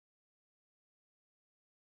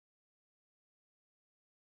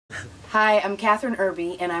Hi, I'm Kathryn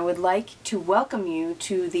Erbe, and I would like to welcome you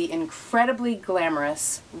to the incredibly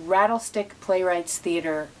glamorous Rattlestick Playwrights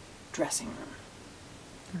Theater dressing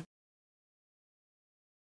room.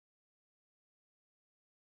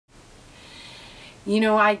 You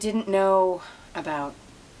know, I didn't know about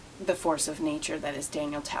the force of nature that is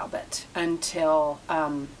Daniel Talbott until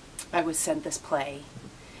I was sent this play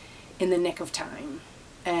in the nick of time.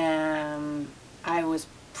 I was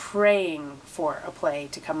praying for a play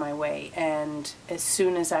to come my way, and as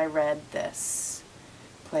soon as I read this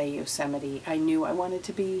play, Yosemite, I knew I wanted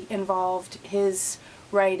to be involved. His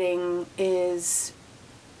writing is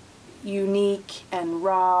unique and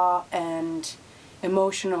raw and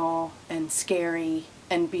emotional and scary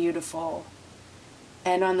and beautiful,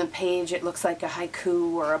 and on the page it looks like a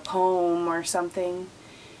haiku or a poem or something,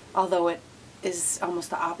 although it is almost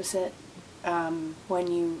the opposite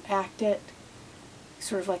when you act it,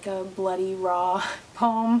 sort of like a bloody raw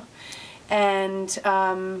poem. And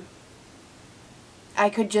I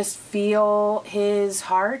could just feel his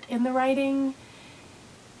heart in the writing,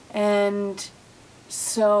 and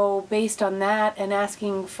so based on that and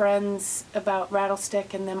asking friends about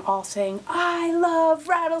Rattlestick and them all saying, I love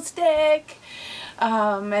Rattlestick,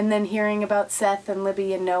 and then hearing about Seth and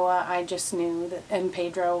Libby and Noah, I just knew that, and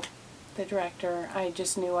Pedro, the director, I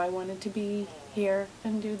just knew I wanted to be here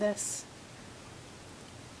and do this.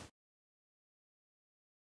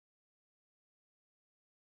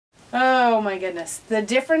 Oh my goodness. The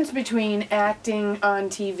difference between acting on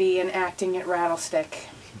TV and acting at Rattlestick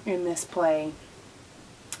in this play,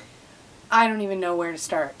 I don't even know where to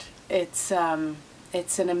start. It's an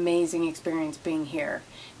amazing experience being here.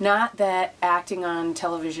 Not that acting on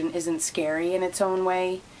television isn't scary in its own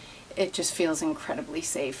way, it just feels incredibly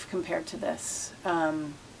safe compared to this.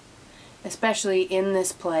 Especially in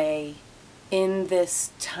this play, in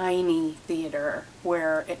this tiny theater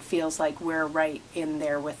where it feels like we're right in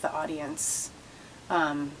there with the audience.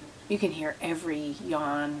 You can hear every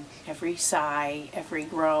yawn, every sigh, every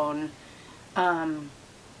groan.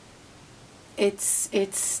 It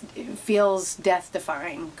feels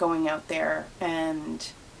death-defying going out there, and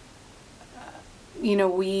you know,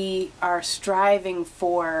 we are striving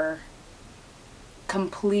for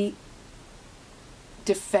complete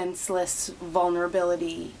defenseless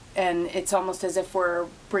vulnerability, and it's almost as if we're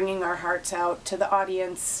bringing our hearts out to the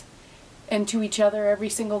audience and to each other every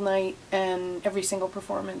single night and every single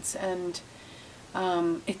performance, and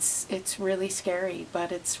it's really scary,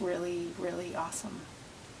 but it's really, really awesome.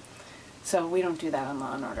 So we don't do that on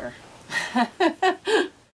Law and Order.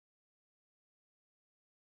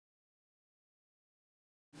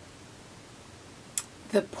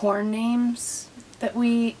 The porn names that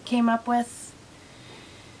we came up with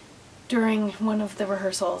during one of the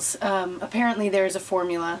rehearsals, apparently there's a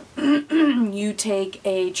formula. You take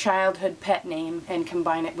a childhood pet name and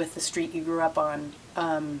combine it with the street you grew up on.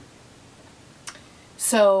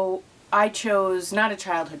 So I chose not a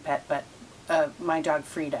childhood pet, but my dog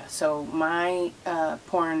Frida. So my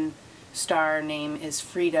porn star name is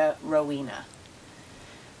Frida Rowena.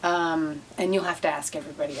 And you'll have to ask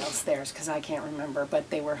everybody else theirs because I can't remember, but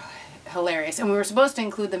they were hilarious. And we were supposed to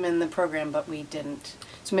include them in the program, but we didn't.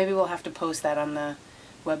 So maybe we'll have to post that on the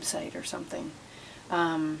website or something.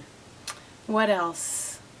 What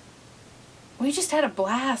else? We just had a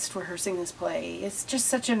blast rehearsing this play. It's just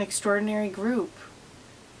such an extraordinary group.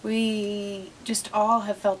 We just all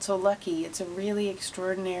have felt so lucky. It's a really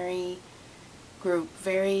extraordinary group,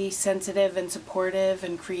 very sensitive and supportive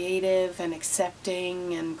and creative and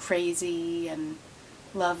accepting and crazy and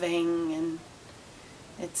loving, and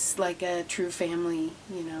it's like a true family,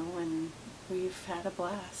 you know, and we've had a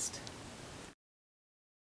blast.